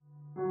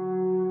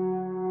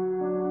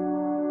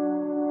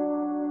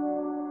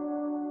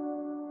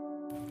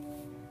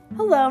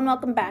Hello and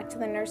welcome back to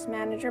the Nurse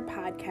Manager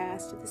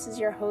Podcast. This is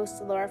your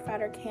host, Laura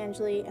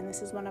Fader-Kanjli, and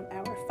this is one of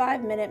our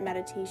 5-minute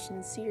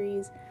meditation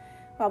series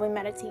while we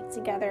meditate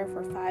together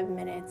for 5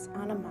 minutes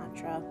on a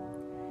mantra.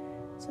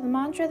 So the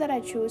mantra that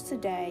I chose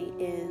today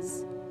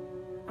is,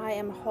 I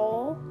am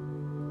whole,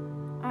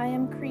 I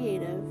am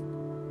creative,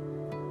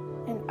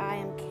 and I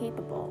am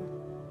capable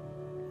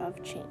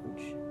of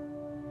change.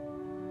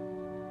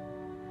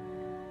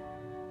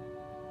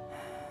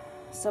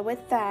 So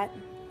with that,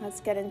 let's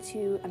get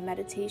into a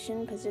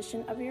meditation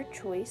position of your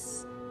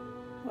choice,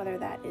 whether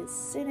that is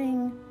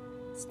sitting,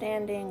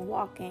 standing,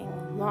 walking,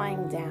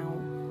 lying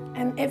down,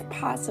 and if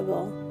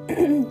possible,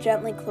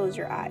 gently close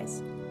your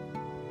eyes.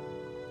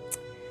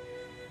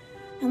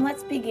 And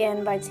let's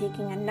begin by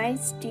taking a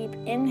nice deep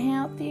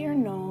inhale through your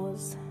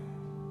nose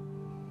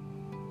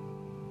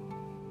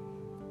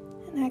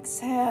and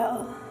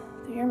exhale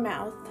through your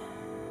mouth.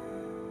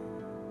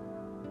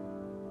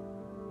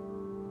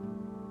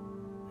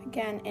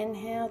 Again,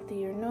 inhale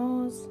through your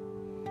nose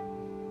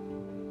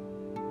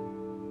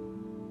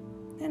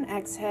and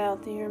exhale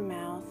through your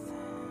mouth.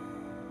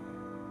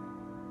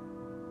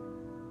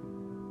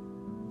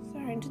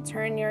 Starting to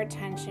turn your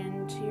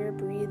attention to your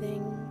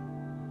breathing.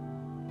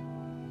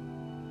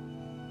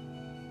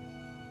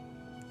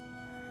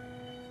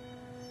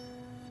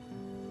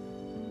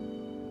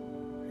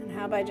 And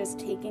how by just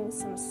taking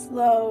some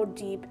slow,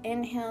 deep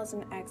inhales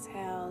and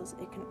exhales,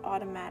 it can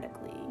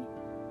automatically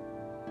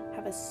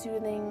have a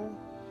soothing,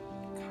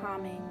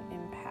 calming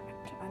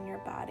impact on your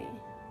body.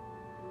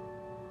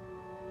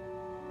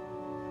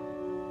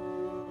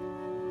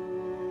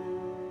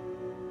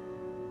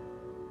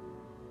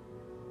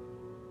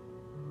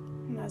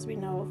 And as we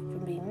know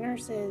from being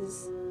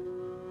nurses,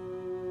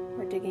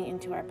 we're digging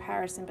into our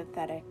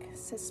parasympathetic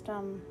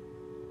system,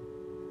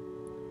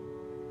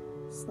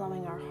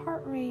 slowing our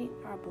heart rate,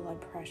 our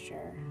blood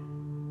pressure.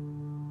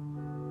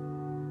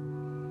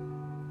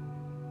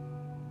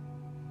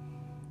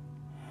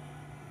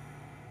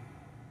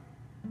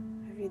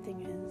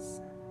 Everything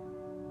is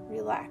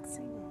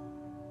relaxing.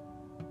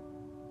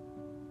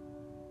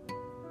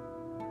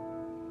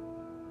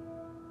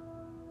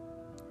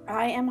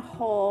 I am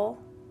whole,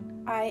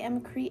 I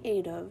am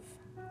creative,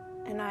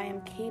 and I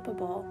am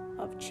capable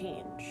of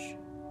change.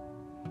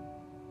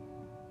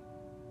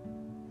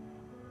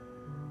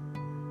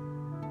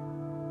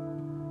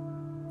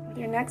 With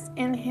your next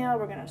inhale,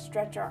 we're going to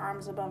stretch our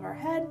arms above our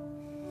head.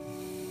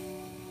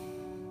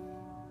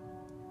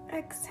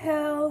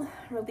 Exhale,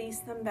 release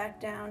them back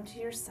down to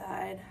your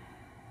side.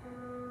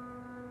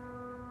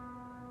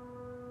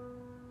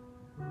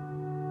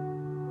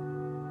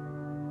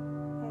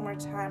 One more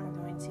time, we're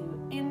going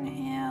to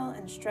inhale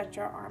and stretch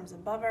our arms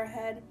above our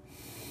head.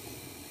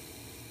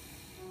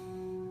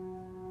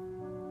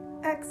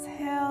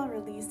 Exhale,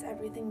 release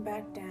everything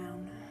back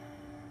down.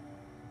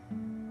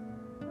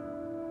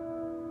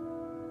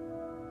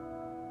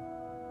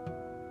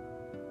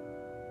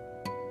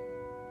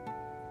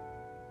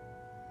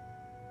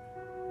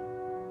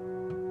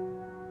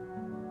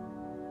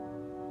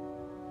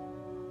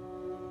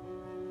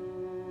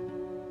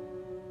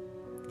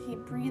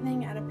 Keep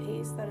breathing at a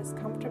pace that is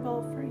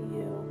comfortable for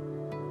you.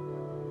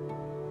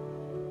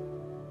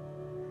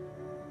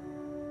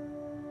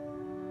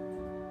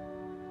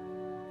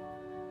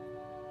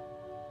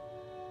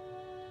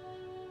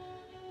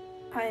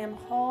 I am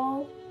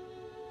whole,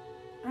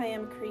 I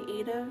am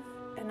creative,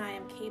 and I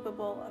am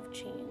capable of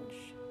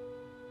change.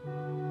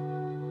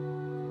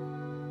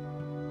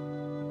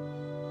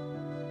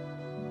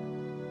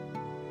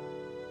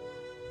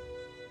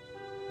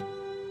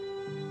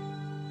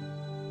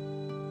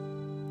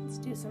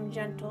 Do some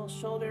gentle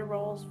shoulder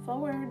rolls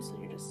forward, so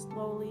you're just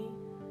slowly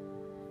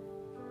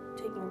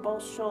taking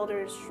both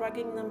shoulders,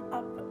 shrugging them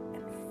up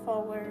and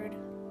forward.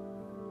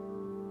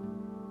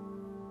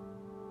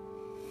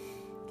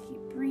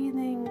 Keep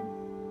breathing.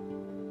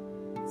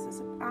 This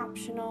isn't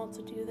optional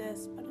to do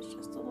this, but it's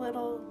just a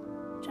little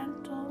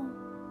gentle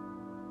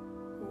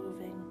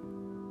moving.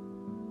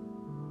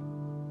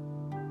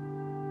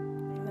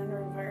 And then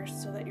reverse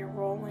so that you're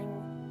rolling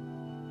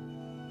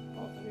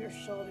both of your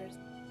shoulders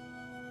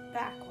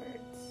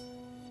backwards.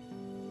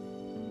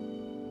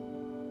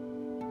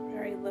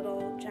 Very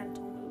little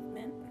gentle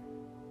movement.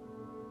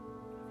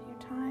 A few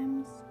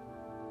times.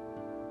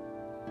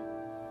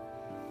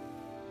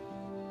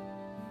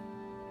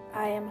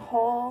 I am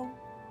whole,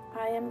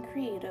 I am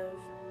creative,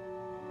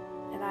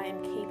 and I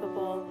am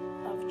capable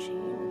of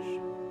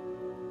change.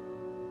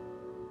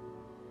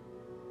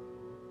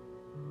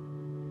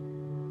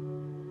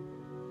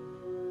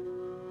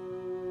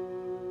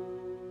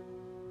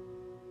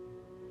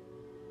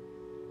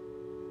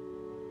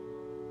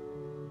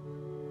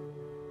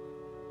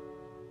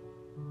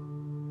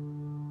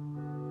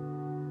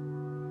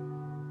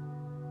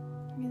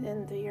 Breathe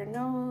in through your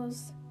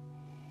nose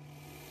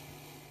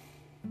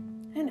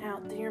and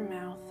out through your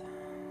mouth.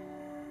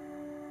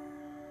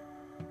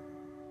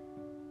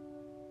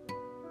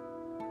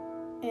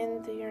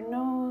 In through your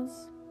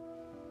nose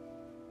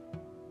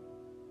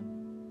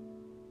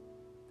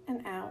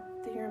and out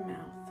through your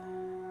mouth.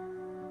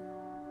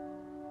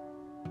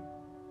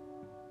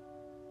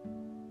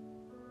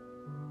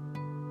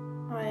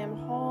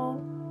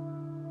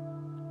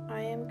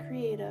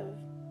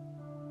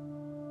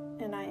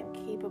 and I am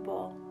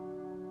capable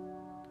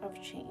of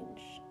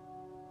change.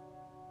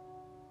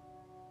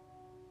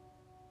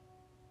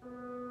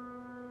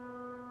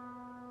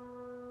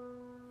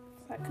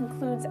 That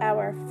concludes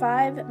our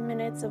 5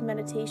 minutes of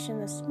meditation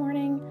this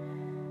morning.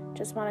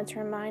 Just wanted to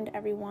remind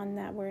everyone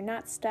that we're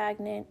not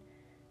stagnant.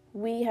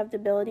 We have the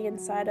ability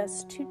inside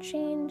us to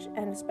change,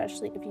 and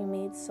especially if you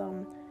made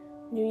some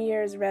New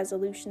Year's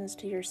resolutions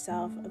to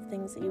yourself of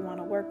things that you want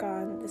to work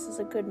on, this is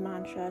a good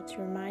mantra to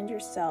remind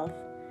yourself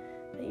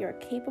that you're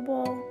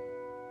capable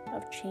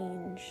of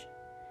change.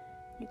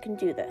 You can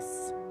do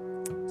this.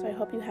 So I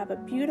hope you have a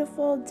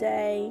beautiful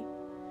day.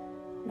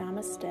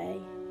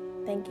 Namaste.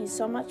 Thank you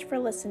so much for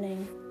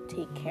listening.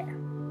 Take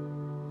care.